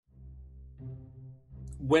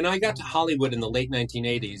when I got to Hollywood in the late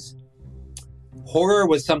 1980s, horror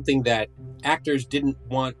was something that actors didn't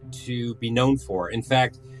want to be known for. In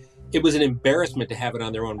fact, it was an embarrassment to have it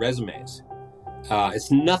on their own resumes.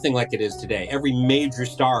 It's nothing like it is today. Every major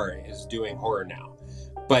star is doing horror now,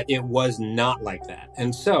 but it was not like that.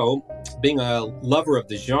 And so, being a lover of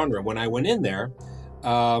the genre, when I went in there,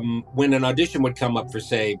 when an audition would come up for,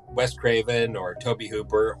 say, Wes Craven or Tobe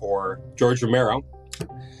Hooper or George Romero,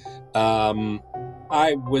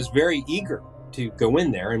 I was very eager to go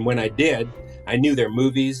in there. And when I did, I knew their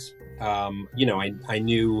movies. I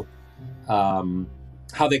knew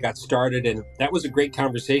how they got started. And that was a great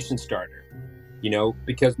conversation starter,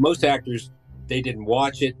 because most actors, they didn't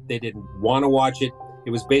watch it. They didn't want to watch it. It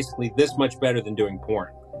was basically this much better than doing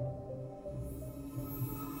porn.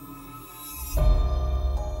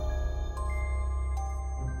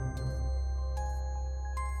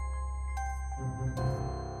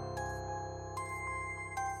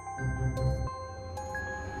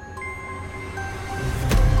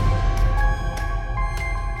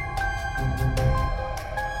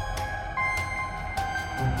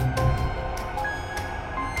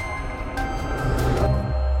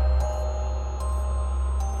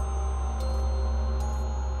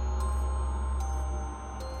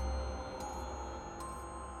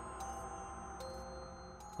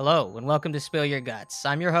 Hello, and welcome to Spill Your Guts.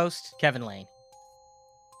 I'm your host, Kevin Lane.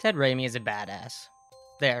 Ted Raimi is a badass.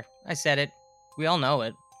 There, I said it. We all know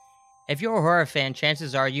it. If you're a horror fan,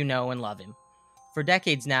 chances are you know and love him. For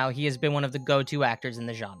decades now, he has been one of the go-to actors in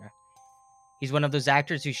the genre. He's one of those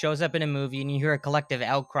actors who shows up in a movie and you hear a collective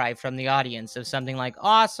outcry from the audience of something like,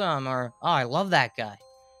 awesome, or, oh, I love that guy.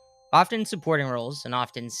 Often in supporting roles, and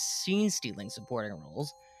often scene-stealing supporting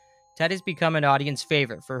roles, Ted has become an audience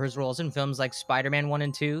favorite for his roles in films like Spider-Man 1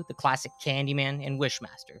 and 2, the classic Candyman, and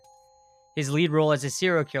Wishmaster. His lead role as a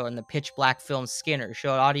serial killer in the pitch-black film Skinner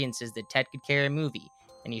showed audiences that Ted could carry a movie,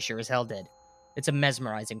 and he sure as hell did. It's a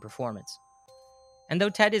mesmerizing performance. And though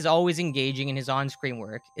Ted is always engaging in his on-screen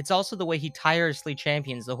work, it's also the way he tirelessly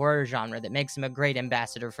champions the horror genre that makes him a great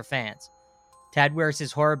ambassador for fans. Ted wears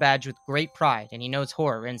his horror badge with great pride, and he knows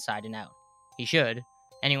horror inside and out. He should.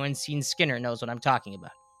 Anyone seen Skinner knows what I'm talking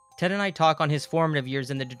about. Ted and I talk on his formative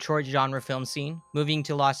years in the Detroit genre film scene, moving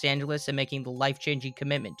to Los Angeles and making the life-changing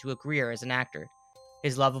commitment to a career as an actor,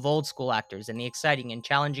 his love of old-school actors, and the exciting and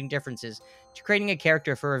challenging differences to creating a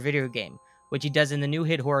character for a video game, which he does in the new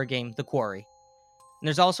hit horror game, The Quarry. And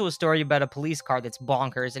there's also a story about a police car that's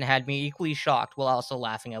bonkers and had me equally shocked while also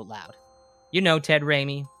laughing out loud. You know Ted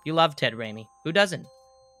Raimi. You love Ted Raimi. Who doesn't?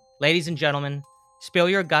 Ladies and gentlemen, Spill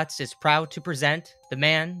Your Guts is proud to present the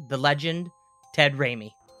man, the legend, Ted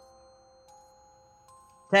Raimi.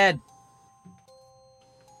 Ted,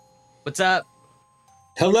 what's up?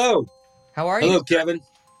 Hello. How are you? Hello, Kevin.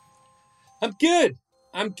 I'm good.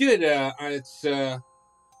 It's a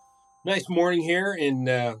nice morning here in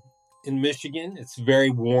Michigan. It's very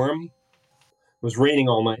warm. It was raining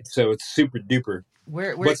all night, so it's super duper.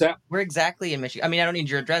 What's that? Where exactly in Michigan? I mean, I don't need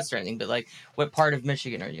your address or anything, but like, what part of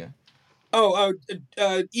Michigan are you?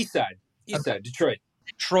 East side, Detroit.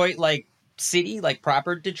 Detroit, like city, like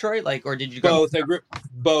proper Detroit, like, or did you go?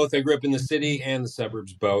 Both. I grew up in the city and the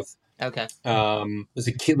suburbs, both. Okay. As a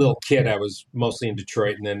little kid, I was mostly in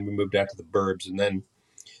Detroit, and then we moved out to the burbs, and then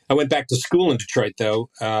I went back to school in Detroit. Though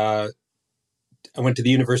I went to the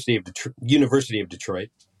University of Detroit.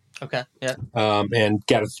 Okay. Yeah. And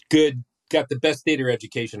got the best theater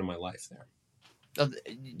education of my life there. Oh,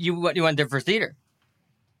 you went there for theater?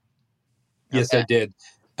 Yes, okay. I did.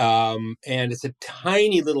 And it's a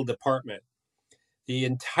tiny little department. The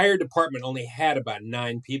entire department only had about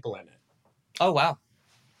 9 people in it. Oh, wow.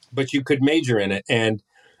 But you could major in it. And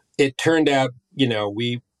it turned out,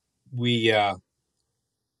 we had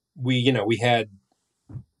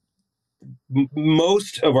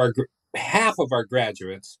half of our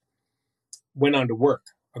graduates went on to work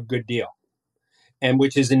a good deal. And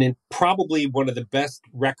which is probably one of the best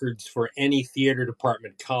records for any theater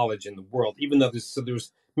department college in the world, even though there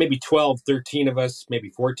was maybe 12, 13 of us, maybe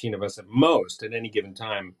 14 of us at most at any given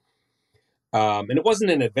time. And it wasn't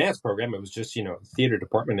an advanced program. It was just, theater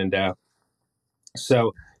department. And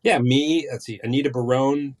so, yeah, let's see, Anita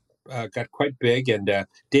Barone got quite big. And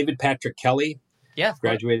David Patrick Kelly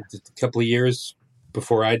graduated a couple of years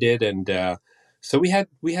before I did. And so we had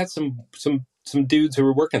some dudes who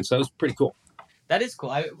were working. So it was pretty cool. That is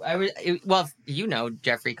cool.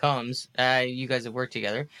 Jeffrey Combs. You guys have worked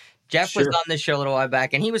together. Jeff was on this show a little while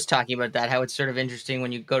back, and he was talking about that, how it's sort of interesting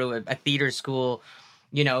when you go to a theater school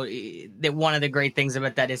that one of the great things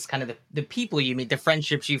about that is kind of the people you meet, the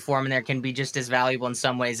friendships you form, and there can be just as valuable in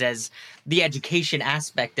some ways as the education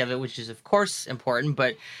aspect of it, which is of course important.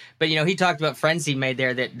 But he talked about friends he made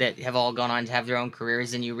there that have all gone on to have their own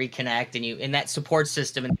careers, and you reconnect, and that support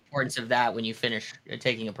system and the importance of that when you finish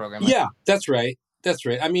taking a program like Yeah, that's right. That's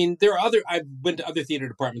right. I mean, there are other. I've been to other theater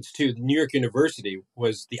departments too. New York University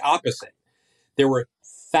was the opposite. There were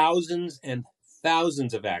thousands and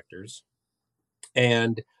thousands of actors,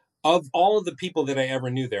 and of all of the people that I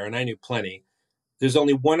ever knew there, and I knew plenty, there's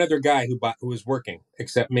only one other guy who was working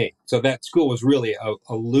except me. So that school was really a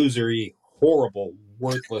losery, horrible,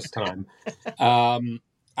 worthless time. And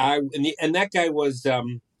that guy was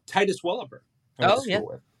Titus Welliver. I went to Oh yeah, school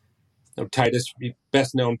with. So Titus,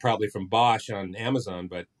 best known probably from Bosch on Amazon,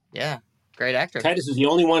 but yeah, great actor. Titus is the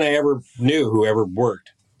only one I ever knew who ever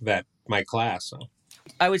worked that my class. So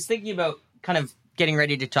I was thinking about kind of getting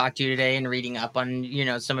ready to talk to you today and reading up on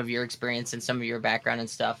some of your experience and some of your background and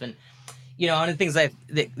stuff. And one of the things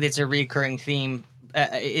that's a recurring theme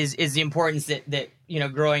is the importance that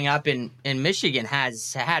growing up in Michigan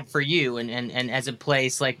has had for you, and as a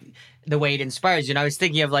place, like the way it inspires you. And I was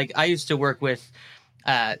thinking of, like, I used to work with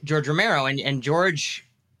George Romero, and George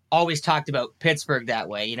always talked about Pittsburgh that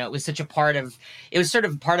way. It was it was sort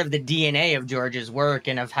of part of the DNA of George's work,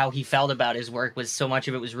 and of how he felt about his work, was so much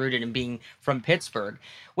of it was rooted in being from Pittsburgh.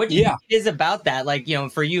 What do you yeah, think it is about that? Like,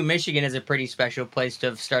 for you, Michigan is a pretty special place to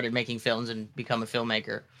have started making films and become a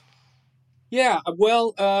filmmaker. yeah.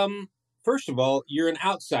 Well, first of all, you're an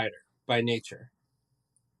outsider by nature.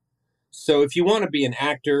 So if you want to be an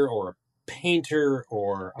actor or a painter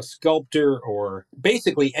or a sculptor or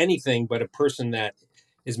basically anything but a person that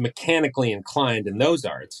is mechanically inclined in those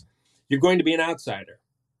arts, you're going to be an outsider.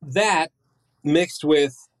 That mixed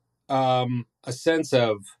with a sense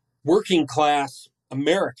of working class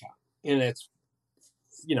America in its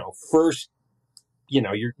first,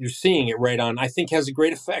 you're seeing it right on. I think has a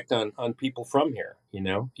great effect on people from here. You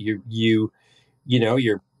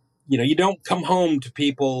don't come home to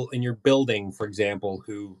people in your building, for example,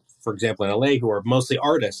 in LA, who are mostly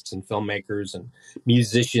artists and filmmakers and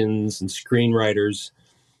musicians and screenwriters.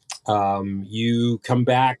 You come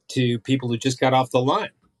back to people who just got off the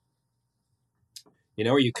line,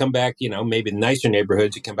 or you come back, maybe in nicer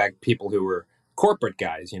neighborhoods, you come back to people who were corporate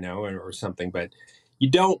guys, or something, but you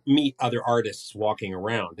don't meet other artists walking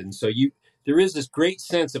around. And so there is this great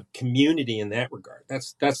sense of community in that regard.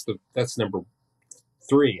 That's number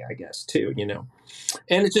three, I guess, too,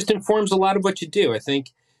 and it just informs a lot of what you do. I think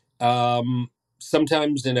um,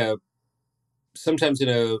 sometimes in a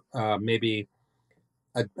maybe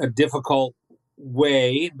a difficult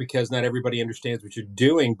way, because not everybody understands what you're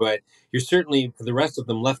doing, but you're certainly, for the rest of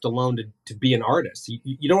them, left alone to be an artist.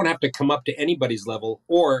 You don't have to come up to anybody's level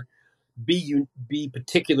or be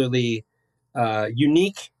particularly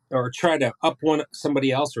unique, or try to up one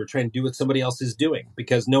somebody else, or try and do what somebody else is doing,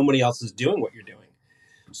 because nobody else is doing what you're doing.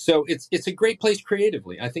 So it's a great place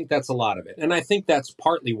creatively. I think that's a lot of it, and I think that's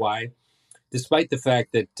partly why, despite the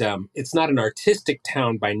fact that it's not an artistic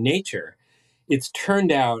town by nature, it's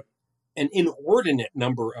turned out an inordinate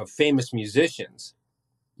number of famous musicians,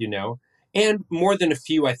 you know, and more than a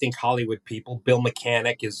few, I think, Hollywood people. Bill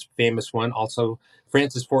Mechanic is a famous one. Also,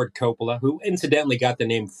 Francis Ford Coppola, who incidentally got the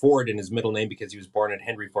name Ford in his middle name because he was born at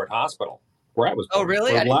Henry Ford Hospital, where I was Oh, born,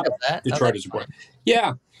 really? where I a didn't lot of know that. Oh, that's Detroiters are fun. born.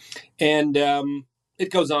 Yeah, and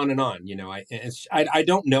it goes on and on. I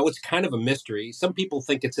don't know. It's kind of a mystery. Some people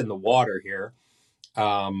think it's in the water here,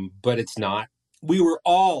 but it's not. We were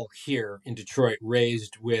all here in Detroit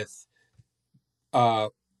raised with uh,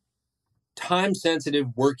 time sensitive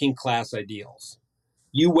working class ideals.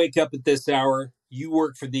 You wake up at this hour, you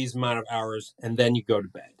work for these amount of hours, and then you go to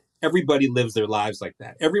bed. Everybody lives their lives like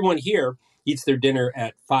that. Everyone here eats their dinner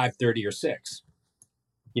at 5:30 or 6.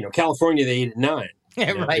 California, they eat at 9.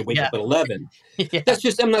 They Right. wake Yeah. up at 11. Yeah. That's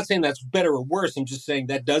just, I'm not saying that's better or worse. I'm just saying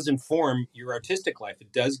that does inform your artistic life.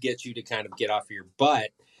 It does get you to kind of get off your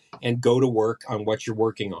butt and go to work on what you're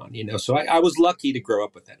working on. So I was lucky to grow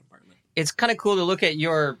up with that environment. It's kind of cool to look at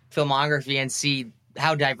your filmography and see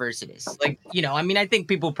how diverse it is. Like, I mean, I think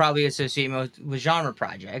people probably associate me with genre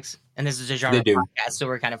projects, and this is a They genre do. podcast, so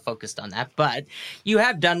we're kind of focused on that. But you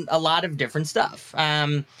have done a lot of different stuff,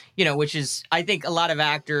 which is, I think, a lot of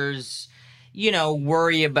actors,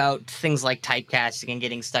 worry about things like typecasting and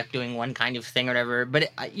getting stuck doing one kind of thing or whatever.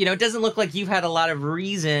 But, it doesn't look like you've had a lot of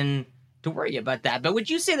reason to worry about that. But would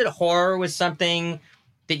you say that horror was something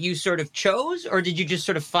that you sort of chose, or did you just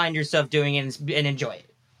sort of find yourself doing it and enjoy it?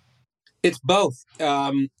 It's both.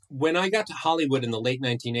 When I got to Hollywood in the late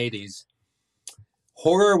 1980s,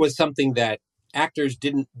 horror was something that actors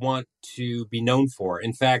didn't want to be known for.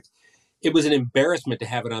 In fact, it was an embarrassment to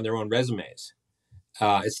have it on their own resumes.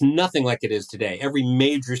 It's nothing like it is today. Every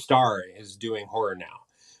major star is doing horror now,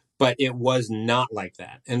 but it was not like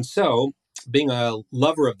that. And so, being a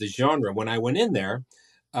lover of the genre, when I went in there,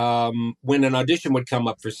 when an audition would come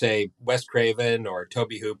up for, say, Wes Craven or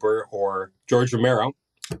Toby Hooper or George Romero,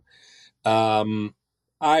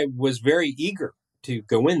 I was very eager to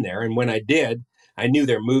go in there. And when I did, I knew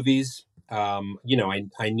their movies. I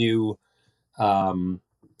knew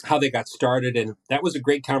how they got started. And that was a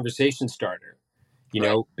great conversation starter,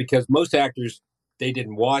 Right. because most actors, they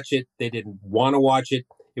didn't watch it. They didn't want to watch it.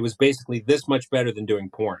 It was basically this much better than doing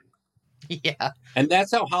porn. Yeah. And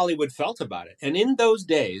that's how Hollywood felt about it. And in those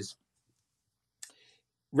days,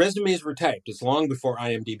 resumes were typed. It's long before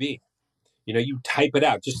IMDb. You type it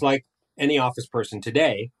out just like any office person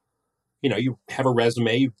today. You have a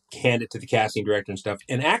resume, you hand it to the casting director and stuff.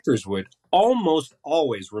 And actors would almost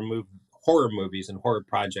always remove horror movies and horror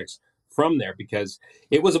projects from there because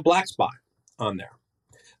it was a black spot on there.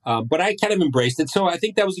 But I kind of embraced it, so I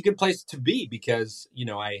think that was a good place to be because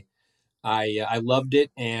I loved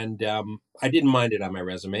it and I didn't mind it on my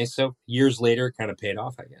resume. So years later, it kind of paid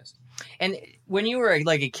off, I guess. And when you were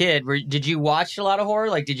like a kid, did you watch a lot of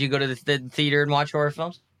horror? Like, did you go to the theater and watch horror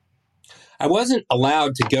films? I wasn't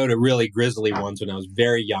allowed to go to really grisly ones when I was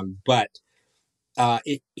very young, but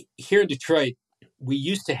here in Detroit, we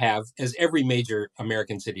used to have, as every major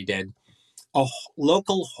American city did, a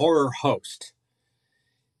local horror host.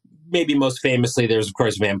 Maybe most famously, there's, of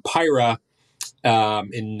course, Vampira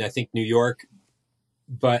in, I think, New York,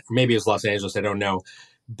 but maybe it was Los Angeles, I don't know.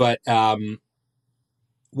 But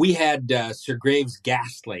we had Sir Graves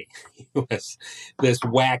Ghastly. He was this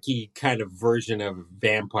wacky kind of version of a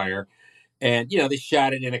vampire. And, they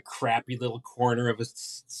shot it in a crappy little corner of a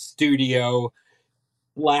studio,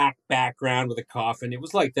 black background with a coffin. It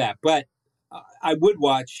was like that. But I would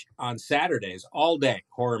watch on Saturdays all day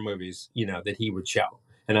horror movies, that he would show.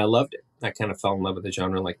 And I loved it. I kind of fell in love with the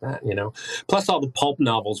genre like that. Plus all the pulp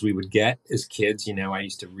novels we would get as kids. I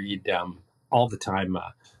used to read all the time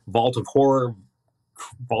Vault of Horror,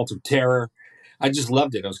 Vault of Terror. I just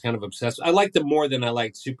loved it. I was kind of obsessed. I liked them more than I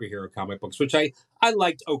liked superhero comic books, which I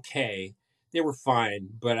liked okay. They were fine,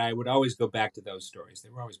 but I would always go back to those stories. They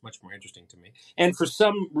were always much more interesting to me. And for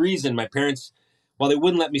some reason, my parents, while they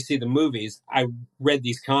wouldn't let me see the movies, I read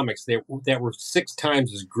these comics that were 6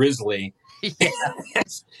 times as grisly.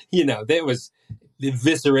 There was the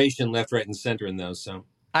evisceration left, right, and center in those. So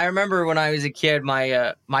I remember when I was a kid,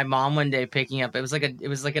 my mom one day picking up, it was like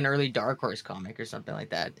an early Dark Horse comic or something like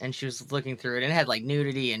that, and she was looking through it and it had like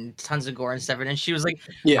nudity and tons of gore and stuff, and she was like,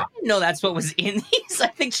 yeah, I didn't know that's what was in these. I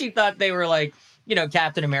think she thought they were like,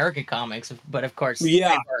 Captain America comics, but of course yeah,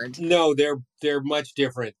 they weren't. no, they're much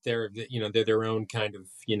different. They're their own kind of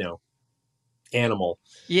animal.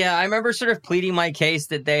 Yeah, I remember sort of pleading my case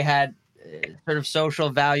that they had sort of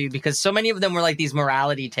social value because so many of them were like these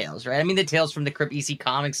morality tales, right? I mean, the Tales from the Crypt EC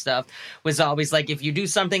comic stuff was always like, if you do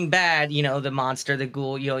something bad, the monster, the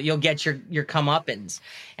ghoul, you'll get your comeuppance.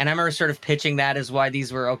 And I remember sort of pitching that as why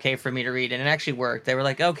these were okay for me to read, and it actually worked. They were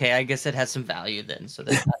like, okay, I guess it has some value then. So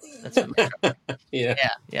that's what Yeah,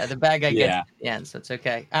 yeah. The bad guy gets yeah. it at the end, so it's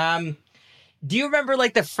okay. Do you remember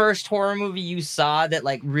like the first horror movie you saw that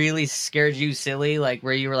like really scared you silly, like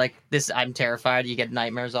where you were like, "This, I'm terrified." You get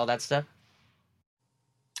nightmares, all that stuff.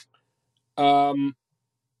 Um,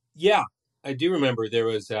 yeah, I do remember there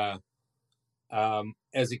was as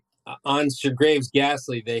a, on Sir Graves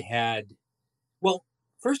Ghastly they had. Well,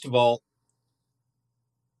 first of all,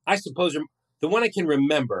 I suppose the one I can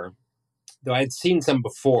remember, though I had seen some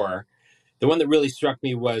before. The one that really struck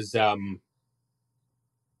me was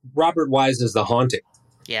Robert Wise's The Haunting.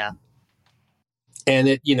 Yeah. And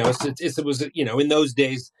it was in those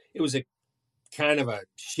days it was a kind of a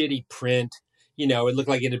shitty print. It looked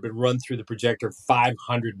like it had been run through the projector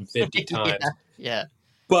 550 Yeah. times, Yeah.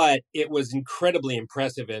 but it was incredibly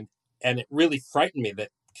impressive, and it really frightened me that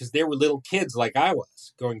because there were little kids like I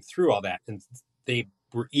was going through all that, and they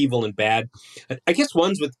were evil and bad. I guess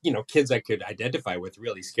ones with kids I could identify with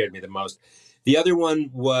really scared me the most. The other one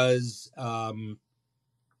was The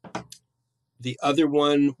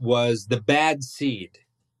Bad Seed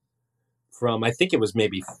from, I think it was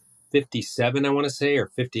maybe 57, I want to say, or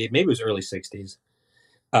 58, maybe it was early 60s.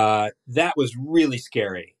 That was really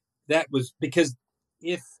scary. That was because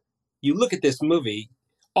if you look at this movie,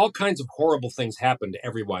 all kinds of horrible things happen to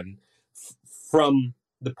everyone from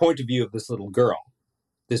the point of view of this little girl,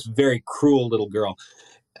 this very cruel little girl.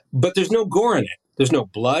 But there's no gore in it. There's no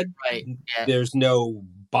blood. Right. Yeah. There's no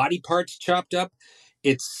body parts chopped up.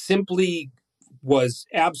 It's simply was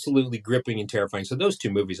absolutely gripping and terrifying. So those two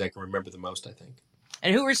movies I can remember the most, I think.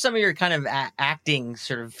 And who were some of your kind of acting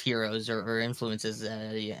sort of heroes or influences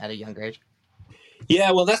at a younger age?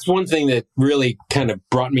 Yeah, well, that's one thing that really kind of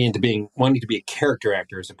brought me into wanting to be a character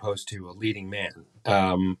actor as opposed to a leading man.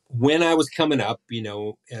 When I was coming up,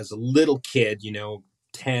 as a little kid,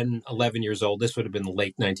 10, 11 years old, this would have been the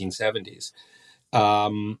late 1970s.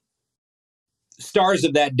 Um, Stars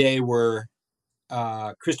of that day were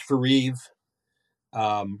Christopher Reeve,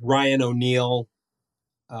 Ryan O'Neal,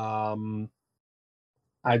 um,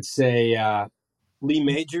 I'd say Lee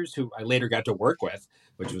Majors, who I later got to work with,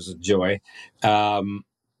 which was a joy. Um,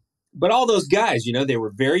 but all those guys, they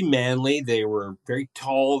were very manly. They were very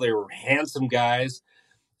tall. They were handsome guys.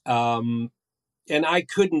 And I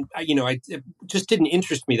couldn't, it just didn't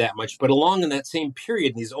interest me that much. But along in that same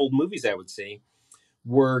period, in these old movies I would see,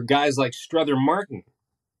 were guys like Strother Martin,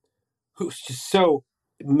 who's just so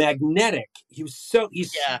magnetic.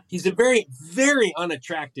 Yeah. He's a very, very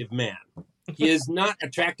unattractive man. He is not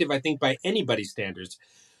attractive, I think, by anybody's standards,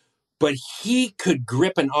 but he could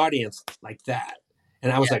grip an audience like that.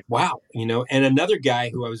 And I was Yeah. like, wow, And another guy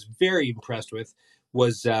who I was very impressed with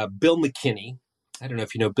was Bill McKinney. I don't know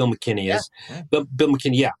if you know who Bill McKinney Yeah. is. Yeah. Bill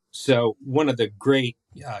McKinney, yeah. So one of the great,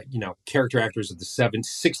 character actors of the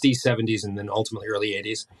 60s, 70s, and then ultimately early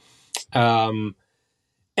 80s.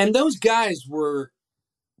 And those guys were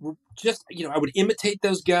just, I would imitate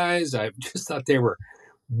those guys. I just thought they were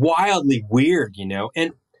wildly weird,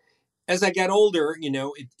 And as I got older,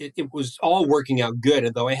 it was all working out good.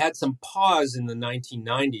 And though I had some pause in the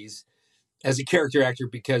 1990s as a character actor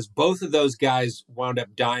because both of those guys wound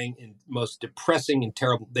up dying in most depressing and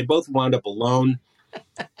terrible. They both wound up alone,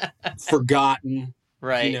 forgotten,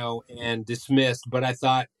 Right. and dismissed. But I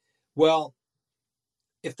thought, well,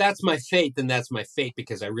 if that's my fate, then that's my fate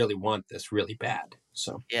because I really want this really bad.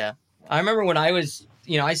 So Yeah. I remember when I was,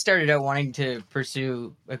 I started out wanting to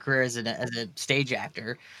pursue a career as a stage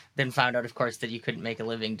actor, then found out, of course, that you couldn't make a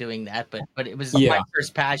living doing that. But it was my yeah.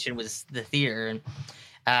 first passion was the theater.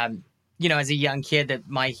 And, as a young kid, that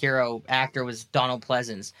my hero actor was Donald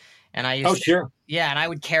Pleasance. And I Oh, used to, sure. yeah, and I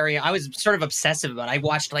was sort of obsessive about it. I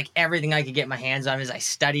watched like everything I could get my hands on as I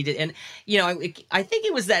studied it. And, I think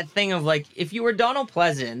it was that thing of like, if you were Donald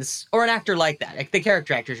Pleasance or an actor like that, like the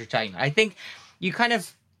character actors you're talking about, I think you kind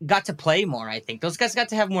of got to play more. I think those guys got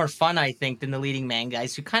to have more fun, I think, than the leading man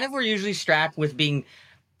guys who kind of were usually strapped with being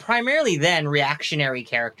primarily then reactionary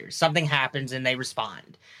characters. Something happens and they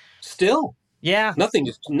respond. Still, Yeah. nothing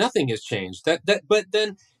has changed. But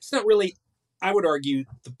then it's not really. I would argue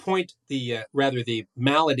the point, rather the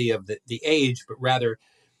malady of the age, but rather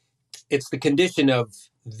it's the condition of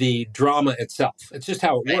the drama itself. It's just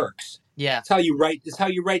how it Right. works. Yeah. It's how you write. It's how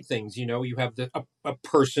you write things. You have a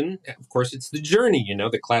person. Of course, it's the journey.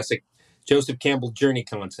 The classic Joseph Campbell journey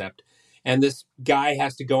concept. And this guy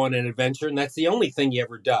has to go on an adventure, and that's the only thing he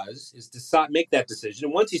ever does is decide, make that decision.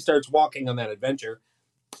 And once he starts walking on that adventure,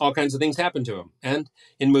 all kinds of things happen to him. And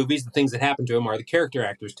in movies, the things that happen to him are the character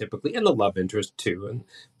actors typically, and the love interest too.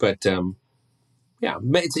 But yeah,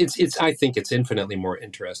 it's. I think it's infinitely more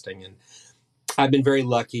interesting, and I've been very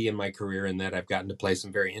lucky in my career in that I've gotten to play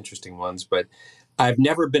some very interesting ones. But I've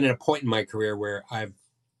never been at a point in my career where I've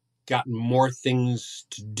gotten more things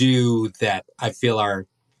to do that I feel are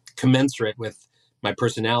commensurate with my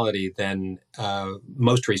personality than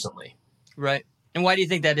most recently. Right. And why do you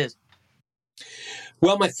think that is?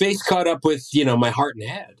 Well, my face caught up with my heart and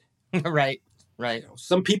head. Right. Right.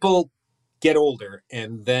 Some people get older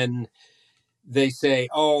and then they say,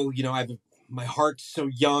 "Oh, my heart's so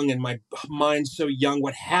young and my mind's so young.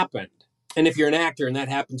 What happened?" And if you're an actor and that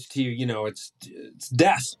happens to you, it's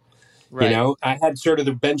death. Right. I had sort of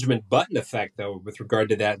the Benjamin Button effect though with regard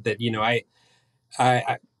to that. That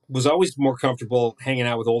I was always more comfortable hanging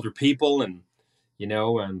out with older people, and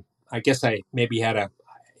I guess I maybe had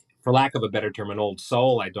for lack of a better term, an old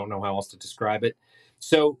soul. I don't know how else to describe it.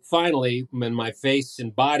 So finally, when my face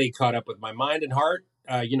and body caught up with my mind and heart,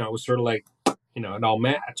 it was sort of like, it all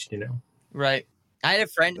matched. Right. I had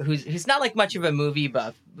a friend who's not like much of a movie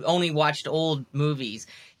buff, only watched old movies.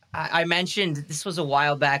 I mentioned this was a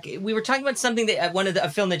while back. We were talking about something that a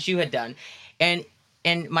film that you had done, and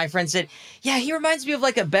my friend said, "Yeah, he reminds me of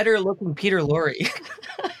like a better looking Peter Lorre."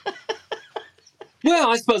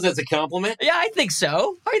 Well, I suppose that's a compliment. Yeah, I think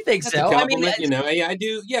so. I think That's a so. I mean, compliment. I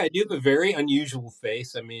do. Yeah, I do have a very unusual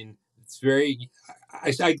face. I mean, it's very.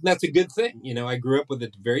 That's a good thing. I grew up with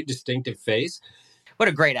a very distinctive face. what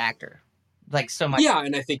a great actor! Like so much. Yeah,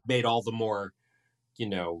 and I think made all the more, you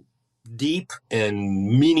know, deep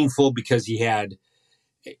and meaningful because he had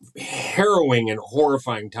harrowing and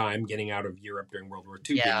horrifying time getting out of Europe during World War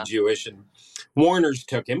II, being Yeah. Jewish, and Warner's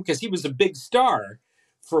took him because he was a big star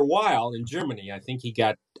for a while in Germany. I think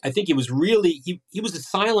he was really, he was a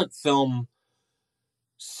silent film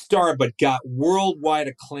star, but got worldwide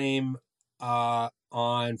acclaim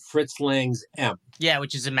on Fritz Lang's M, Yeah,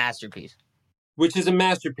 which is a masterpiece. which is a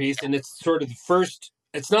masterpiece. And it's sort of the first,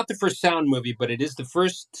 it's not the first sound movie, but it is the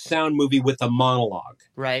first sound movie with a monologue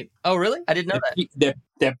Right. Oh, really? I didn't know that that.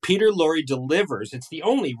 that Peter Lorre delivers. It's the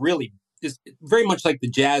only really, is very much like the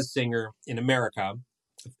jazz singer in America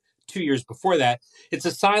 2 years before that. It's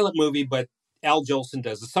a silent movie, but Al Jolson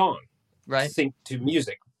does a song, Right. sync to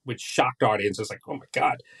music, which shocked audiences. Like, oh my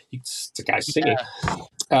God, it's the guy singing.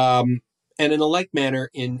 Yeah. And in a like manner,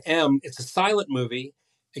 in M, it's a silent movie,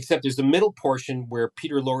 except there's a middle portion where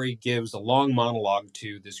Peter Lorre gives a long monologue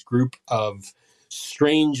to this group of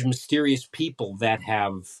strange, mysterious people that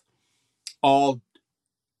have all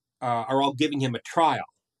are all giving him a trial.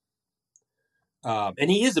 And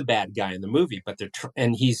he is a bad guy in the movie, but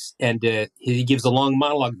he gives a long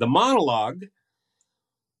monologue. The monologue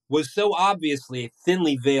was so obviously a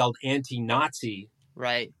thinly veiled anti-Nazi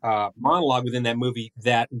Right. monologue within that movie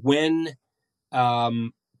that when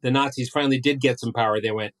the Nazis finally did get some power,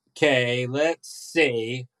 they went, "Okay, let's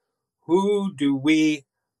see, who do we?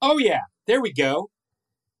 Oh yeah, there we go,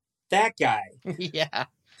 that guy." Yeah.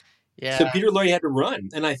 Yeah. So Peter Lorre had to run,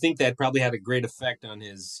 and I think that probably had a great effect on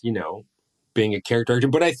his, being a character actor.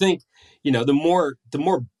 But I think, the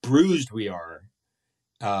more bruised we are,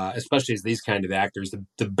 especially as these kind of actors,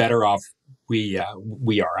 the better off we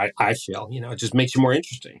are. I feel, it just makes you more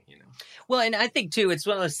interesting. Well, and I think too, it's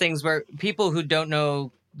one of those things where people who don't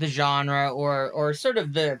know the genre or sort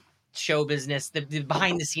of the show business, the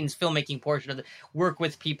behind the scenes filmmaking portion of the work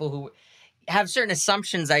with people who have certain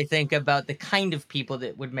assumptions, I think, about the kind of people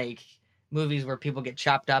that would make movies where people get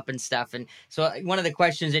chopped up and stuff. And so one of the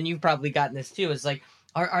questions, and you've probably gotten this too, is like,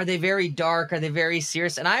 are they very dark? Are they very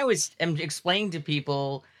serious? And I always am explaining to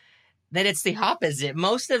people that it's the opposite.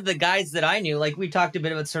 Most of the guys that I knew, like we talked a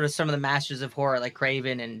bit about sort of some of the masters of horror, like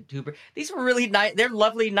Craven and Hooper, these were really nice. They're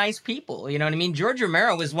lovely, nice people. You know what I mean? George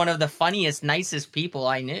Romero was one of the funniest, nicest people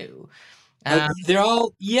I knew. They're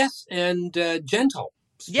all yes and gentle.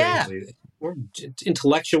 Yeah, Strangely, more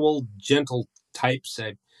intellectual, gentle types.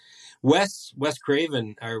 Wes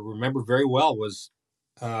Craven, I remember very well, was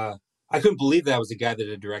I couldn't believe that was the guy that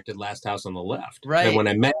had directed Last House on the Left. And right. when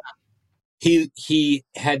I met, he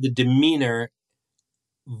had the demeanor,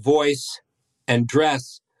 voice, and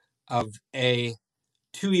dress of a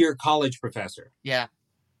 2-year college professor, Yeah.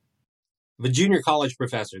 of a junior college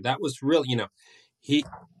professor. That was real. He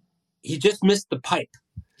he just missed the pipe,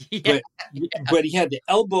 Yeah. but he had the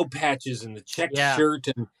elbow patches and the checked Yeah. shirt,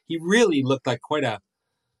 and he really looked like quite a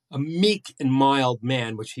meek and mild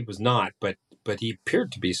man, which he was not, but he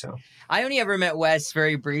appeared to be so. I only ever met Wes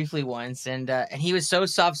very briefly once, and he was so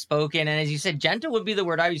soft spoken, and as you said, gentle would be the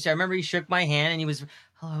word I would say. I remember he shook my hand, and he was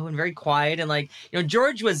hello and very quiet, and like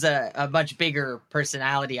George was a much bigger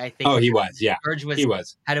personality. I think Oh, he was, yeah, George he was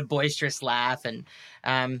was, had a boisterous laugh, and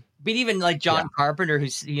but even like yeah. John Carpenter,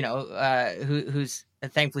 who's who's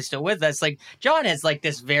thankfully still with us. Like John has like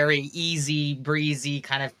this very easy breezy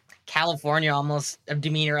kind of California almost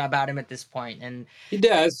demeanor about him at this point, and He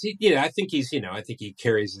does. I think I think he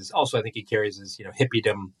carries his. Also, I think he carries his,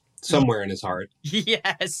 hippiedom somewhere in his heart.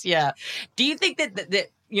 yes, yeah. Do you think that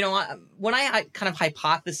when I kind of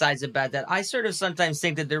hypothesize about that, I sort of sometimes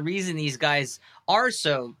think that the reason these guys are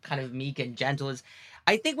so kind of meek and gentle is,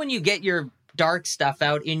 I think when you get your dark stuff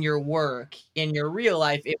out in your work, in your real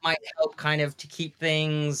life, it might help kind of to keep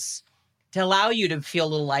things to allow you to feel a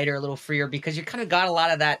little lighter, a little freer, because you kind of got a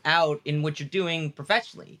lot of that out in what you're doing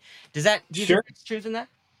professionally. Do you think Sure. there's truth in that?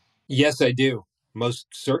 Yes, I do. Most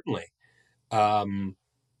certainly. Um,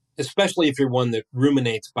 Especially if you're one that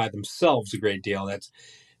ruminates by themselves a great deal. That's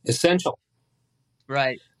essential.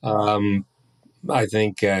 Right. Um, I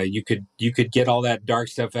think you could get all that dark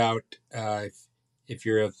stuff out if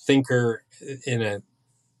you're a thinker in a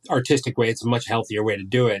artistic way. It's a much healthier way to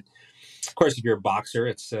do it. Of course, if you're a boxer,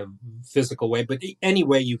 it's a physical way. But any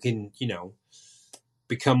way you can,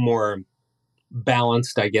 become more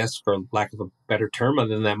balanced, I guess, for lack of a better term, other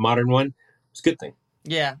than that modern one, it's a good thing.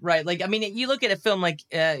 Yeah, right. Like, I mean, you look at a film like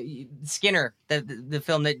Skinner, the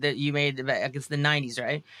film that you made back in the '90s,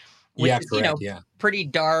 right? Which Yeah, is correct. Yeah, pretty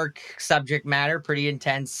dark subject matter, pretty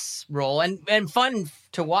intense role, and fun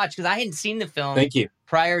to watch because I hadn't seen the film thank you.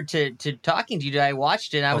 prior to talking to you. I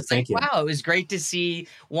watched it, and I Oh, was like, thank you. wow, it was great to see.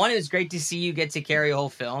 One, it was great to see you get to carry a whole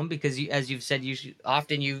film because, as you've said,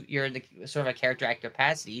 often you're in the sort of a character actor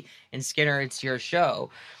capacity. In Skinner, it's your show.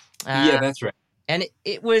 Uh, Yeah, that's right. And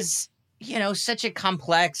it was, such a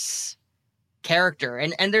complex character.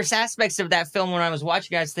 And there's aspects of that film when I was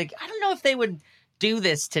watching, I was thinking, I don't know if they would do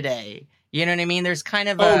this today. You know what I mean? There's kind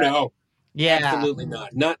of Oh a, no, yeah, absolutely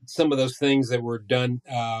not. Not some of those things that were done.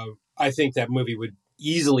 I think that movie would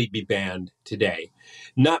easily be banned today.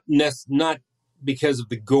 Not because of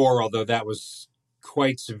the gore, although that was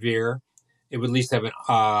quite severe. It would at least have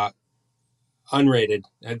an unrated.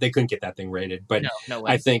 They couldn't get that thing rated, but no, no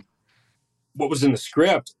I way. think what was in the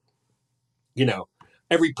script, you know,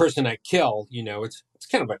 every person I kill, it's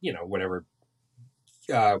kind of a, whatever.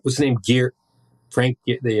 What's the name? Gear Frank,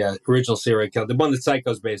 the original serial killer, the one that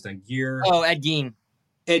Psycho's based on. Oh, Ed Gein.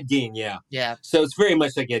 Ed Gein, yeah. Yeah, So it's very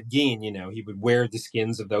much like Ed Gein. He would wear the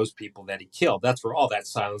skins of those people that he killed. That's where all that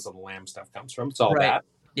Silence of the Lamb stuff comes from. It's all right. that.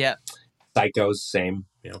 Yeah, Psycho's same,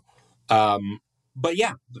 but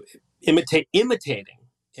yeah, imitating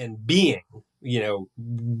and being,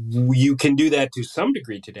 you can do that to some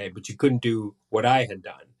degree today, but you couldn't do what I had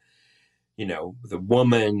done. The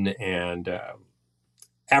woman and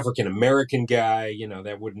African American guy.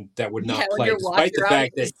 That would yeah. not When play, you're despite walking the around in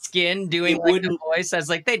fact that his skin doing it like the wouldn't. voice, I was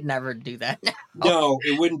like, they'd never do that now. No,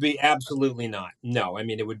 it wouldn't be. Absolutely not. No, I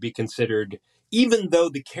mean, it would be considered, even though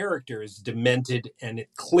the character is demented and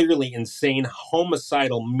clearly insane,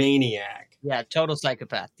 homicidal maniac. Yeah, total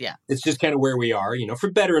psychopath. Yeah. It's just kind of where we are, for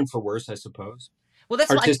better and for worse, I suppose. Well, that's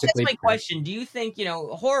Artistically, my perhaps. question. Do you think,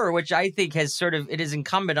 horror, which I think has it is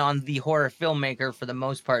incumbent on the horror filmmaker for the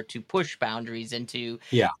most part to push boundaries and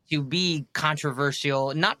Yeah, to be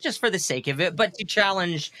controversial, not just for the sake of it, but to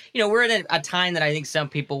challenge, we're in a time that I think some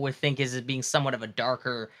people would think is being somewhat of a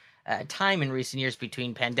darker time in recent years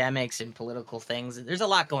between pandemics and political things. There's a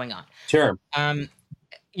lot going on. sure. Um,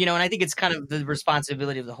 and I think it's kind of the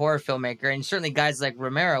responsibility of the horror filmmaker, and certainly guys like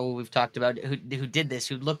Romero, who we've talked about, who did this,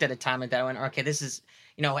 who looked at a time like that and went, okay, this is,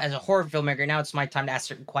 as a horror filmmaker, now it's my time to ask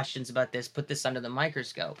certain questions about this, put this under the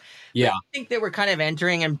microscope. But Yeah. I think that we're kind of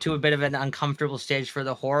entering into a bit of an uncomfortable stage for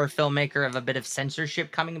the horror filmmaker of a bit of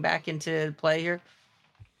censorship coming back into play here.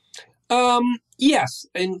 Yes.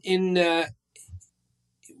 In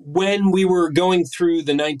when we were going through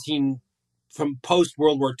from post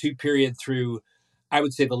World War II period through, I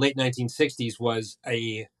would say the late 1960s was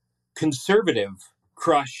a conservative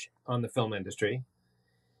crush on the film industry.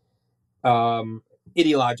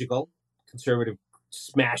 Ideological, conservative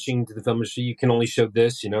smashing to the film industry. You can only show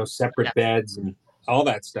this, Yeah. separate beds and all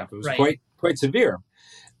that stuff. It was Right. quite severe.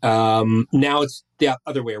 Now it's the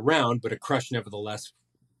other way around, but a crush nevertheless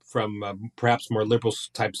from perhaps more liberal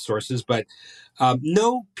type sources. But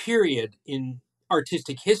no period in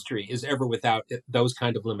artistic history is ever without those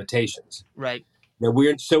kind of limitations. Right. Now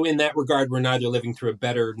so in that regard, we're neither living through a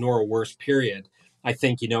better nor a worse period. I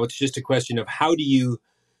think it's just a question of how do you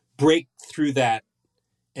break through that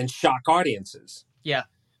and shock audiences. Yeah.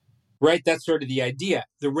 Right? That's sort of the idea.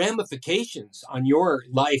 The ramifications on your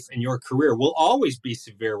life and your career will always be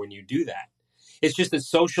severe when you do that. It's just that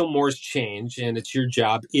social mores change, and it's your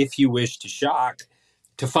job, if you wish to shock,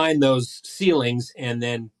 to find those ceilings and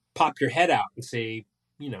then pop your head out and say,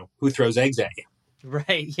 who throws eggs at you?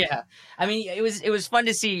 Right. Yeah. I mean, it was fun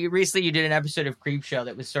to see. Recently, you did an episode of Creepshow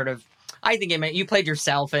that was sort of, I think you played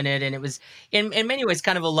yourself in it, and it was in many ways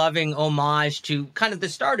kind of a loving homage to kind of the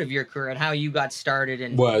start of your career and how you got started.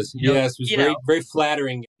 And Yes, it was very, very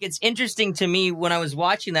flattering. it's interesting to me when I was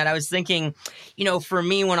watching that. I was thinking, for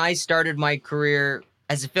me when I started my career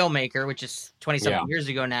as a filmmaker, which is 20-something years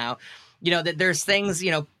ago now, that there's things,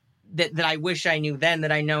 that I wish I knew then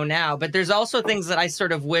that I know now. But there's also things that I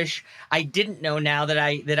sort of wish I didn't know now that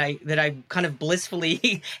I kind of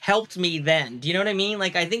blissfully helped me then. Do you know what I mean?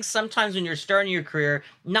 Like, I think sometimes when you're starting your career,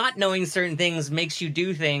 not knowing certain things makes you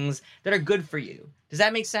do things that are good for you. Does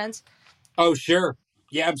that make sense? Oh, sure.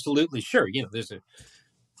 Yeah, absolutely. Sure.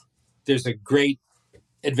 There's a great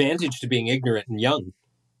advantage to being ignorant and young.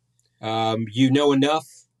 You know enough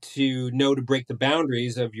to know to break the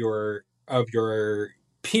boundaries of your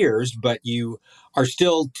peers, but you are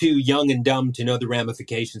still too young and dumb to know the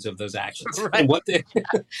ramifications of those actions Right. and what they.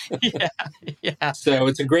 Yeah. Yeah. So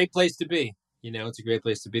it's a great place to be. It's a great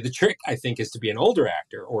place to be. The trick, I think, is to be an older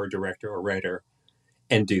actor or a director or writer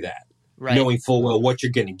and do that, Right. knowing full well what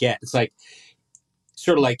you're going to get. It's like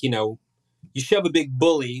sort of like you shove a big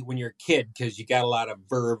bully when you're a kid because you got a lot of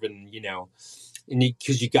verve and and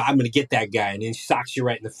because I'm going to get that guy, and then he socks you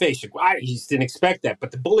right in the face. Like, well, I just didn't expect that,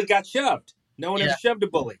 but the bully got shoved. No one ever shoved a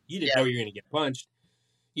bully. You didn't know you were going to get punched.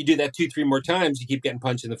 You do that 2-3 more times, you keep getting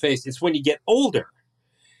punched in the face. It's when you get older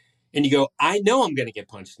and you go, I know I'm going to get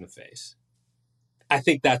punched in the face. I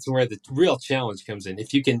think that's where the real challenge comes in.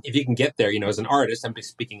 If you can get there, as an artist, I'm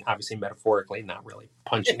speaking obviously metaphorically, not really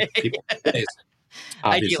punching people in the face,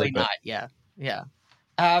 obviously, Ideally but not. Yeah. Yeah.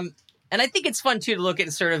 Um, and I think it's fun too to look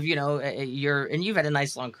at sort of, you've had a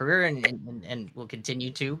nice long career and will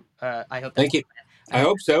continue to. I hope that's thank you. I uh,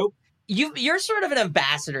 hope so. you're sort of an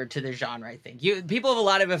ambassador to the genre. I think people have a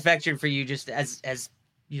lot of affection for you just as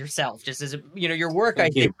yourself, just as your work. I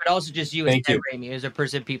Thank think, you. but also just you as Thank Ted you. Raimi, as a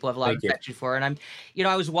person people have a lot of Thank you. affection for. And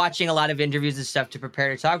I was watching a lot of interviews and stuff to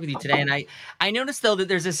prepare to talk with you today, and I noticed though that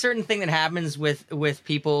there's a certain thing that happens with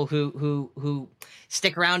people who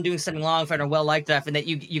stick around doing something long and are well liked enough, and that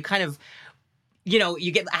you kind of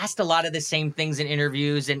you get asked a lot of the same things in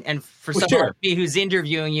interviews, and for Well, someone sure. like me who's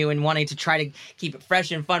interviewing you and wanting to try to keep it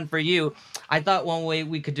fresh and fun for you, I thought one way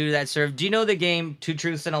we could do that sort of. Do you know the game Two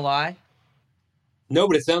Truths and a Lie? No,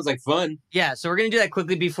 but it sounds like fun. Yeah, so we're gonna do that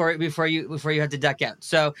quickly before you have to duck out.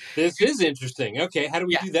 So This is interesting. Okay, how do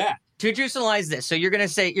we yeah, do that? Two Truths and a Lie is this. So you're gonna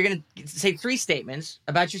say three statements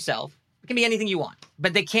about yourself. It can be anything you want,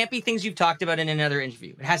 but they can't be things you've talked about in another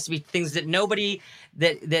interview. It has to be things that nobody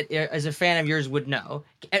that is a fan of yours would know.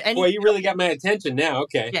 Boy, you really got my attention now.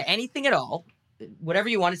 Okay. Yeah, anything at all, whatever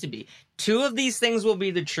you want it to be. Two of these things will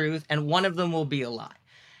be the truth, and one of them will be a lie.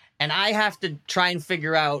 And I have to try and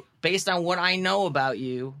figure out, based on what I know about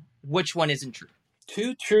you, which one isn't true.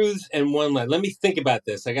 Two truths and one lie. Let me think about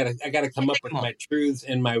this. I gotta come up with my truths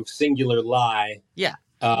and my singular lie. Yeah.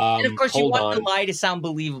 And of course, you Hold want on. the lie to sound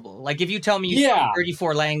believable. Like if you tell me you speak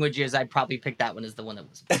 34 languages, I'd probably pick that one as the one that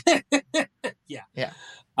was. Yeah.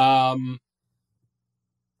 Yeah.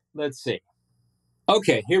 Let's see.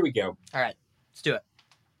 Okay, here we go. All right, let's do it.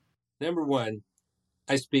 Number one,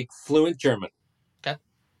 I speak fluent German. Okay.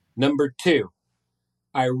 Number two,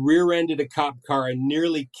 I rear-ended a cop car and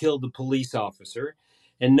nearly killed a police officer.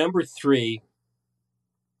 And number three,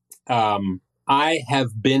 I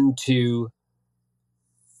have been to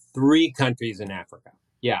 3 countries in Africa.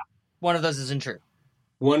 Yeah. One of those isn't true.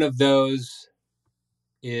 One of those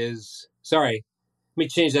is, sorry, let me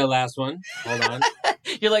change that last one. Hold on.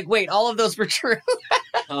 You're like, wait, all of those were true.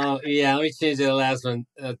 Yeah, let me change that last one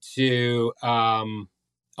to, I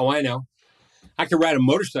know. I can ride a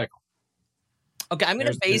motorcycle. Okay, I'm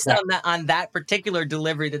going to base on that particular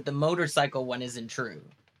delivery that the motorcycle one isn't true.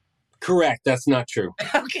 Correct. That's not true.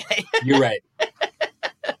 Okay. You're right.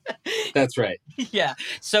 That's right. Yeah.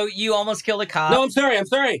 So you almost killed a cop. No, I'm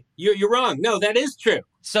sorry. You're wrong. No, that is true.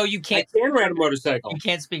 So you can't. I can ride a motorcycle. You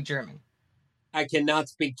can't speak German. I cannot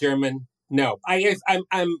speak German. No, I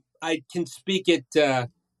can speak it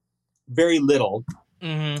very little.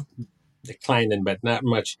 Mm-hmm. Declining, but not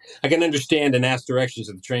much. I can understand and ask directions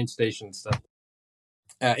at the train station and stuff.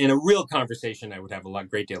 In a real conversation, I would have a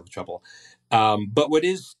great deal of trouble. But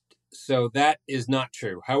that is not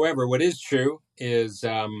true. However, what is true is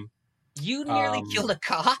you nearly killed a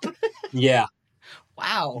cop. Yeah.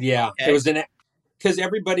 Wow. Yeah. Okay. It was because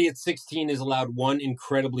everybody at 16 is allowed one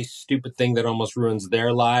incredibly stupid thing that almost ruins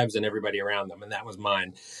their lives and everybody around them, and that was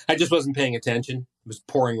mine. I just wasn't paying attention. It was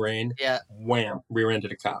pouring rain. Yeah. Wham!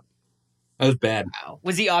 Rear-ended a cop. That was bad. Wow.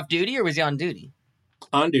 Was he off duty or was he on duty?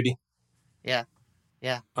 On duty. Yeah.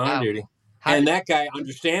 Yeah. On duty. And that guy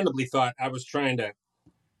understandably thought I was trying to.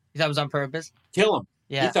 That was on purpose? Kill him.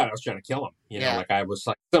 Yeah. He thought I was trying to kill him. You know, like I was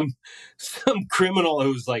like some criminal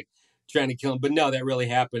who's like trying to kill him. But no, that really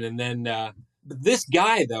happened. And then but this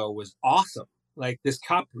guy though was awesome. Like this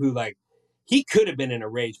cop who he could have been in a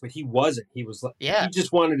rage, but he wasn't. He was like, he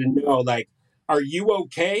just wanted to know, like, are you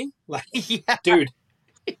okay? Like, dude,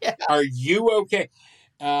 are you okay?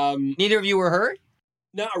 Neither of you were hurt?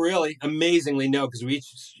 Not really. Amazingly, no, because we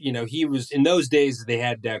each, he was, in those days, they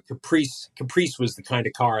had Caprice. Caprice was the kind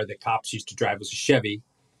of car that cops used to drive, was a Chevy.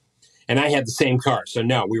 And I had the same car. So,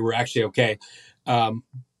 no, we were actually okay.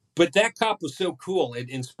 But that cop was so cool. It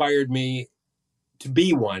inspired me to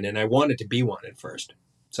be one. And I wanted to be one at first.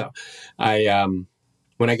 So,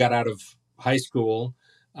 when I got out of high school,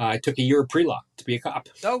 I took a year of pre-law to be a cop.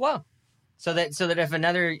 Oh, wow. So that if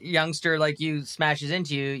another youngster like you smashes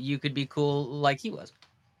into you, you could be cool like he was.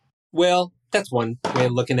 Well, that's one way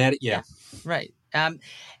of looking at it. Yeah. Right.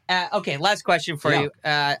 Okay. Last question for you.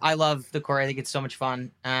 I love the Corey. I think it's so much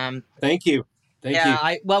fun. Thank you. Thank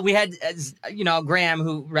you. We had, Graham,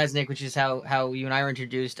 who Resnick, which is how you and I were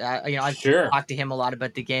introduced. I've talked to him a lot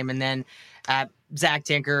about the game, and then Zach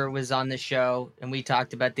Tinker was on the show, and we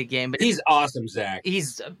talked about the game. But he's awesome, Zach.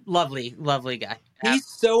 He's a lovely, lovely guy. He's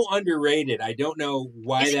so underrated. I don't know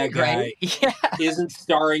why that guy isn't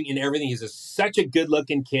starring in everything. He's such a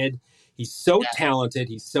good-looking kid. He's so talented.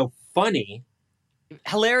 He's so funny.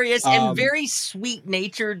 hilarious and Um, very sweet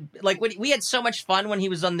natured. Like when we had so much fun when he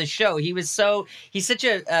was on the show. He's such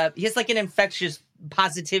a he has like an infectious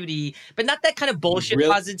positivity, but not that kind of he bullshit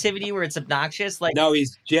really positivity where it's obnoxious. Like no,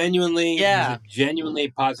 he's a yeah, genuinely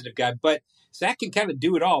positive guy. But Zach can kind of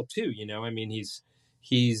do it all too. I mean,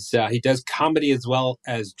 he does comedy as well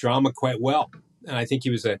as drama quite well, and I think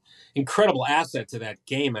he was an incredible asset to that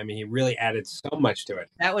game. I mean, he really added so much to it.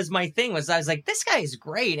 that was my thing. Was I was like, this guy is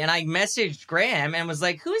great, and I messaged Graham and was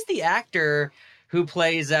like, who is the actor who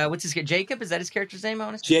plays what's his Jacob? Is that his character's name? I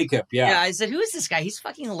want to say. Jacob, Yeah, yeah, I said, "Who is this guy? He's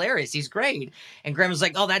fucking hilarious. He's great." And Graham was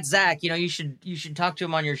like, "Oh, that's Zach. You should talk to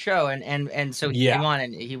him on your show." And so he yeah, came on,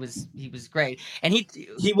 and he was great. And he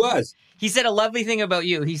was. he said a lovely thing about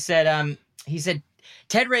you. He said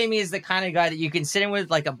Ted Raimi is the kind of guy that you can sit in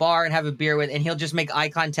with like a bar and have a beer with, and he'll just make eye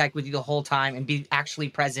contact with you the whole time and be actually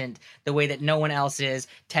present the way that no one else is.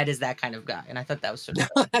 Ted is that kind of guy, and I thought that was sort of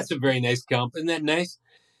That's a very nice comp. Isn't that nice?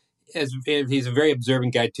 As he's a very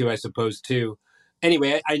observant guy too, I suppose too.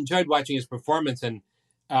 Anyway, I enjoyed watching his performance, and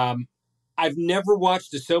um, I've never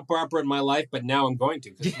watched a soap opera in my life, but now I'm going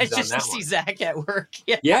to because yeah, he's on just to that see one. Zach at work.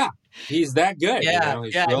 Yeah, Yeah, he's that good. yeah,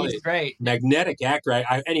 He's yeah. He's really great. magnetic actor.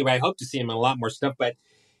 Anyway, I hope to see him in a lot more stuff. But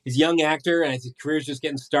he's a young actor, and his career's just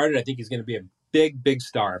getting started. I think he's going to be a big, big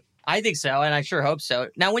star. I think so, and I sure hope so.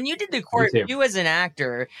 Now, when you did the Me court, too. you as an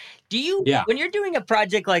actor, Yeah, when you're doing a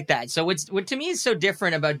project like that, so what to me is so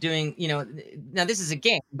different about doing, now this is a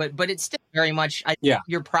game, but it's still very much, yeah,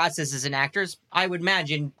 your process as an actor is, I would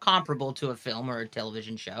imagine, comparable to a film or a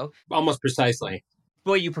television show. almost precisely.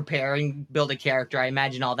 The way you prepare and build a character, I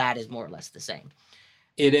imagine all that is more or less the same.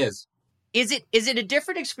 It is. Is it a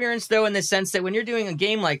different experience though, in the sense that when you're doing a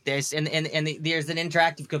game like this, and there's an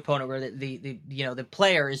interactive component where the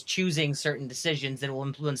player is choosing certain decisions that will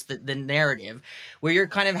influence the narrative, where you're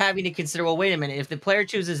kind of having to consider, well, wait a minute, if the player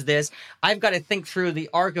chooses this, I've got to think through the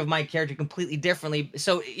arc of my character completely differently.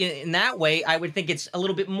 So in that way, I would think it's a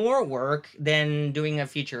little bit more work than doing a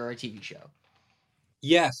feature or a TV show.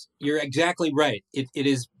 Yes, you're exactly right. It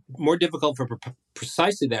is more difficult for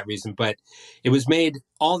precisely that reason, but it was made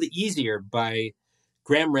all the easier by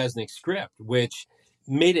Graham Resnick's script, which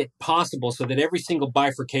made it possible so that every single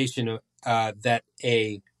bifurcation that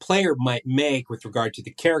a player might make with regard to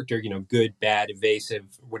the character, good, bad,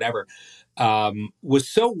 evasive, whatever, was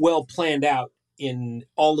so well planned out in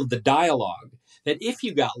all of the dialogue that if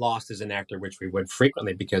you got lost as an actor, which we would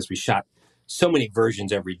frequently because we shot so many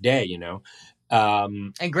versions every day,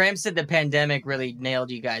 And Graham said the pandemic really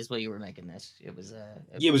nailed you guys while you were making this. It was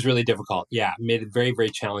it was really difficult. Yeah, it made it very, very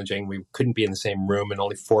challenging. We couldn't be in the same room, and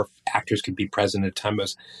only 4 actors could be present at a time. It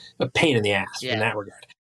was a pain in the ass in yeah. that regard.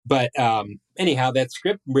 But anyhow, that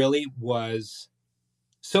script really was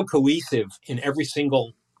so cohesive in every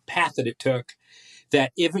single path that it took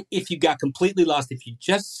that if you got completely lost, if you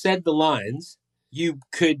just said the lines, you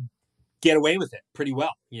could get away with it pretty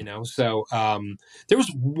well. So there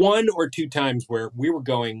was 1 or 2 times where we were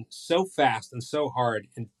going so fast and so hard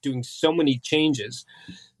and doing so many changes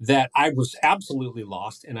that I was absolutely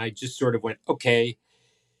lost. And I just sort of went, okay,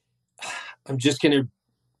 I'm just going to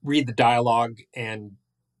read the dialogue and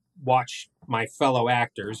watch my fellow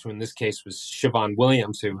actors, who in this case was Siobhan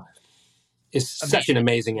Williams, who is such an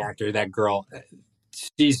amazing actor. That girl,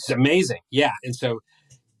 she's amazing. Yeah. And so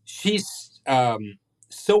she's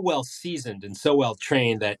so well seasoned and so well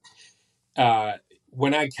trained that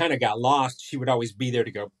when I kind of got lost, she would always be there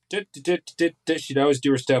to go. She'd always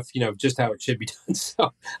do her stuff, just how it should be done. So I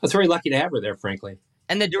was very lucky to have her there, frankly.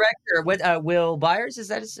 And the director, what Will Byers, is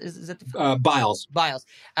that the Biles. Biles?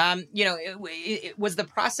 Was the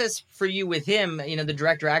process for you with him, the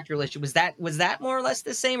director actor relationship, was that more or less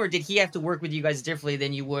the same, or did he have to work with you guys differently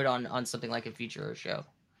than you would on something like a feature or a show?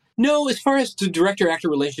 No, as far as the director actor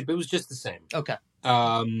relationship, it was just the same. Okay.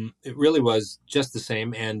 It really was just the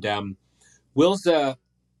same. And Will's a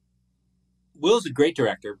great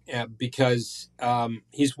director because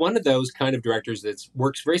he's one of those kind of directors that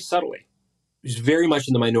works very subtly. He's very much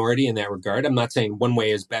in the minority in that regard. I'm not saying one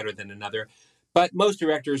way is better than another, but most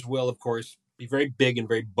directors will, of course, be very big and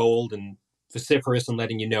very bold and vociferous in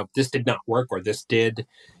letting you know this did not work or this did.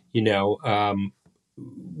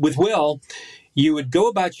 With Will, you would go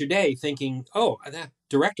about your day thinking, oh, that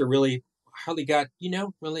director really hardly got,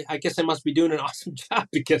 really, I guess I must be doing an awesome job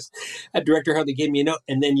because that director hardly gave me a note.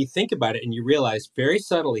 And then you think about it and you realize very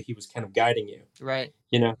subtly he was kind of guiding you. Right.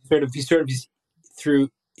 He's through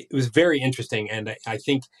it was very interesting, and I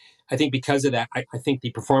think because of that, I think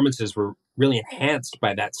the performances were really enhanced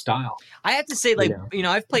by that style. I have to say, You like, know,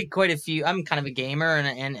 I've played quite a few. I'm kind of a gamer,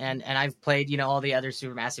 and I've played, all the other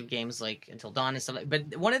Supermassive games like Until Dawn and stuff.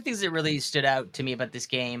 But one of the things that really stood out to me about this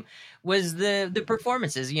game was the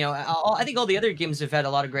performances. I think all the other games have had a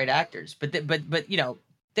lot of great actors, but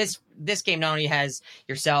this game not only has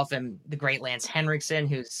yourself and the great Lance Henriksen,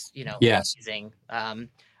 who's yes, amazing.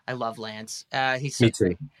 I love Lance. He's so me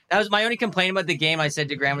great. too. That was my only complaint about the game. I said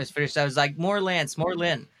to Graham when it was finished, I was like, more Lance, more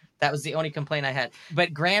Lynn. That was the only complaint I had.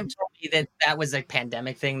 But Graham told me that was a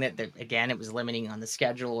pandemic thing, that again, it was limiting on the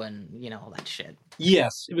schedule and, all that shit.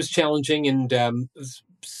 Yes, it was challenging, and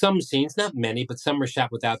some scenes, not many, but some were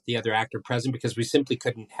shot without the other actor present because we simply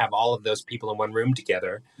couldn't have all of those people in one room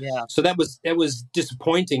together. Yeah. So that was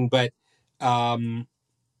disappointing, but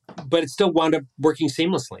it still wound up working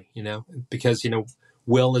seamlessly, because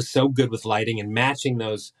Will is so good with lighting, and matching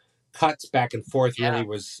those cuts back and forth Yeah. really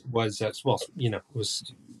was it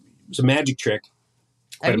was a magic trick.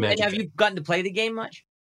 Quite a magic Have trick. you gotten to play the game much?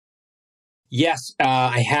 Yes,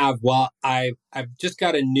 I have. Well, I've just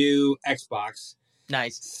got a new Xbox.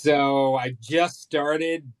 Nice. So I just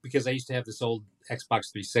started because I used to have this old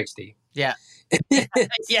Xbox 360. Yeah. Yeah,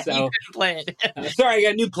 So, you couldn't play it. sorry, I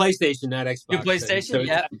got a new PlayStation, not Xbox. New PlayStation, So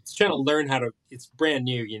yeah. it's trying to learn how to. It's brand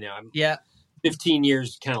new, I'm Yeah. 15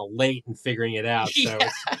 years kind of late in figuring it out. So Yeah.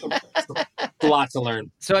 it's a lot to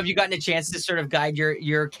learn. So have you gotten a chance to sort of guide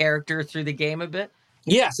your character through the game a bit?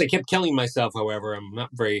 Yes, I kept killing myself. However, I'm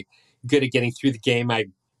not very good at getting through the game. I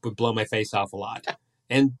would blow my face off a lot,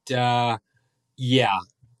 and get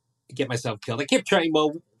myself killed. I kept trying.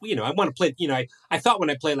 Well, I want to play. I thought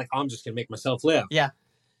when I played, like, I'm just gonna make myself live. Yeah.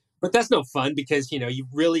 But that's no fun because you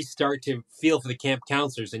really start to feel for the camp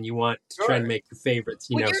counselors, and you want to try and make your favorites,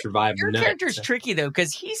 survive the Your night. character's tricky though,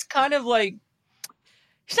 because he's kind of like,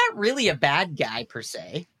 he's not really a bad guy per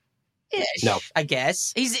se. Ish, No. I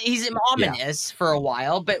guess he's ominous for a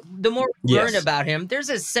while, but the more you learn about him, there's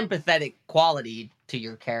a sympathetic quality to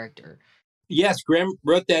your character. Yes, Graham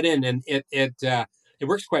wrote that in, and it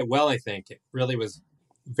works quite well. I think it really was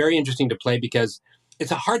very interesting to play because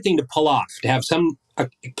it's a hard thing to pull off, to have a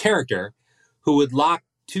character who would lock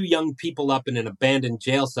two young people up in an abandoned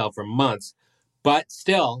jail cell for months, but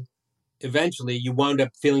still, eventually, you wound up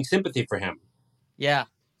feeling sympathy for him. Yeah.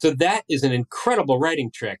 So that is an incredible writing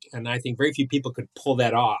trick, and I think very few people could pull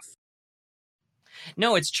that off.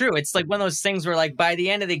 No, it's true. It's like one of those things where, like, by the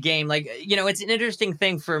end of the game, like, it's an interesting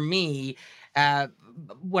thing for me.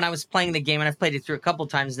 When I was playing the game, and I've played it through a couple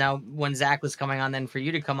times now, when Zach was coming on, then for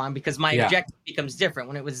you to come on, because my objective becomes different.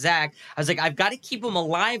 When it was Zach, I was like, I've got to keep him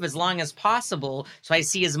alive as long as possible, so I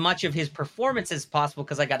see as much of his performance as possible,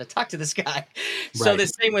 because I got to talk to this guy. Right. So the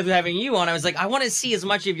same with having you on, I was like, I want to see as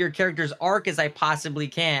much of your character's arc as I possibly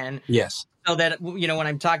can. Yes. So that, when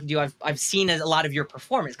I'm talking to you, I've seen a lot of your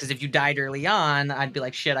performance, because if you died early on, I'd be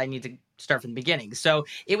like, shit, I need to start from the beginning. So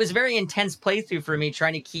it was a very intense playthrough for me,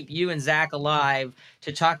 trying to keep you and Zach alive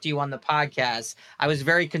to talk to you on the podcast. I was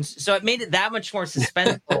very so it made it that much more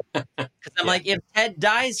suspenseful, because I'm like, if Ted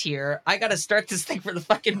dies here, I got to start this thing from the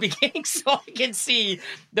fucking beginning so I can see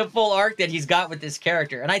the full arc that he's got with this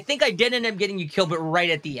character. And I think I did end up getting you killed, but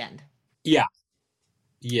right at the end. Yeah.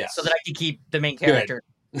 Yes. So that I could keep the main character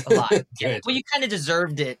alive. Good. Well, you kind of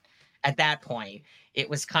deserved it at that point. It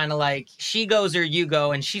was kind of like, she goes or you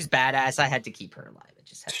go, and she's badass. I had to keep her alive. It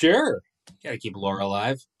just had sure. You gotta keep Laura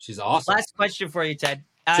alive. She's awesome. Last question for you, Ted.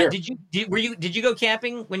 Sure. Did you go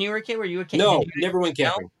camping when you were a kid? Were you a kid? No, never went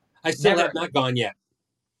camping. No? I still have not gone yet.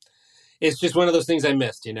 It's just one of those things I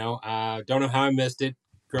missed. Don't know how I missed it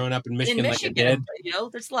growing up in Michigan, like I did.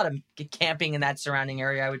 There's a lot of camping in that surrounding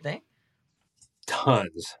area, I would think.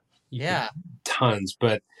 Tons. Yeah. Tons.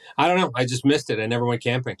 But I don't know. I just missed it. I never went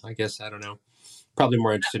camping. I guess, I don't know. Probably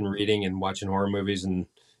more interested in reading and watching horror movies and,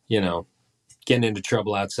 getting into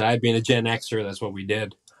trouble outside. Being a Gen Xer, that's what we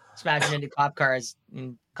did. Smashing into cop cars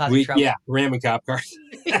and causing trouble. Yeah, ramming cop cars.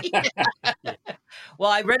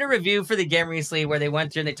 Well, I read a review for the game recently where they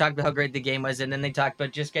went through and they talked about how great the game was, and then they talked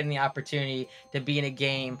about just getting the opportunity to be in a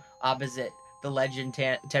game opposite the legend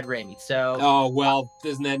Ted Raimi. So. Oh, well,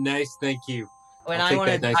 isn't that nice? Thank you. And I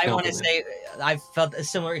want to say I've felt a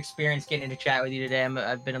similar experience getting to chat with you today.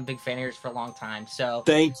 I've been a big fan of yours for a long time. So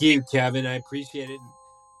thank you, Kevin. I appreciate it.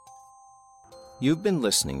 You've been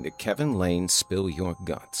listening to Kevin Lane's Spill Your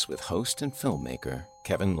Guts with host and filmmaker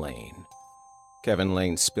Kevin Lane. Kevin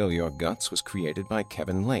Lane's Spill Your Guts was created by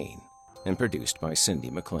Kevin Lane and produced by Cindy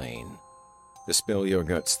McLean. The Spill Your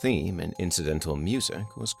Guts theme and incidental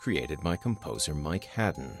music was created by composer Mike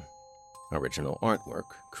Haddon. Original artwork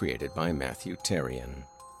created by Matthew Terrian.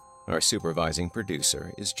 Our supervising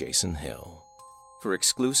producer is Jason Hill. For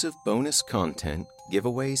exclusive bonus content,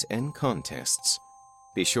 giveaways, and contests,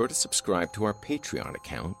 be sure to subscribe to our Patreon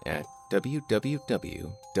account at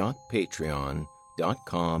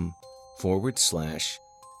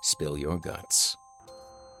www.patreon.com/spillyourguts.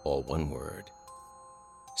 All one word.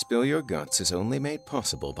 Spill Your Guts is only made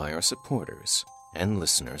possible by our supporters and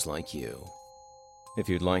listeners like you. If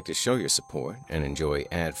you'd like to show your support and enjoy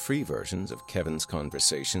ad-free versions of Kevin's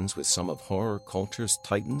conversations with some of horror culture's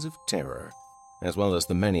titans of terror, as well as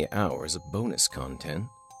the many hours of bonus content,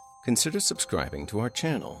 consider subscribing to our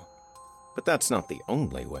channel. But that's not the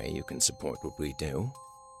only way you can support what we do.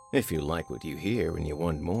 If you like what you hear and you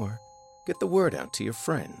want more, get the word out to your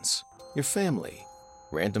friends, your family,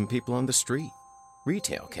 random people on the street,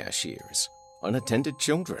 retail cashiers, unattended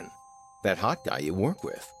children, that hot guy you work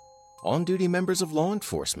with, on-duty members of law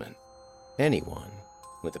enforcement, anyone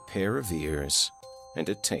with a pair of ears and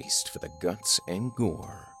a taste for the guts and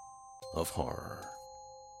gore of horror.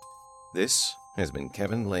 This has been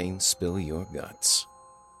Kevin Lane's Spill Your Guts.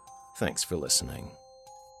 Thanks for listening.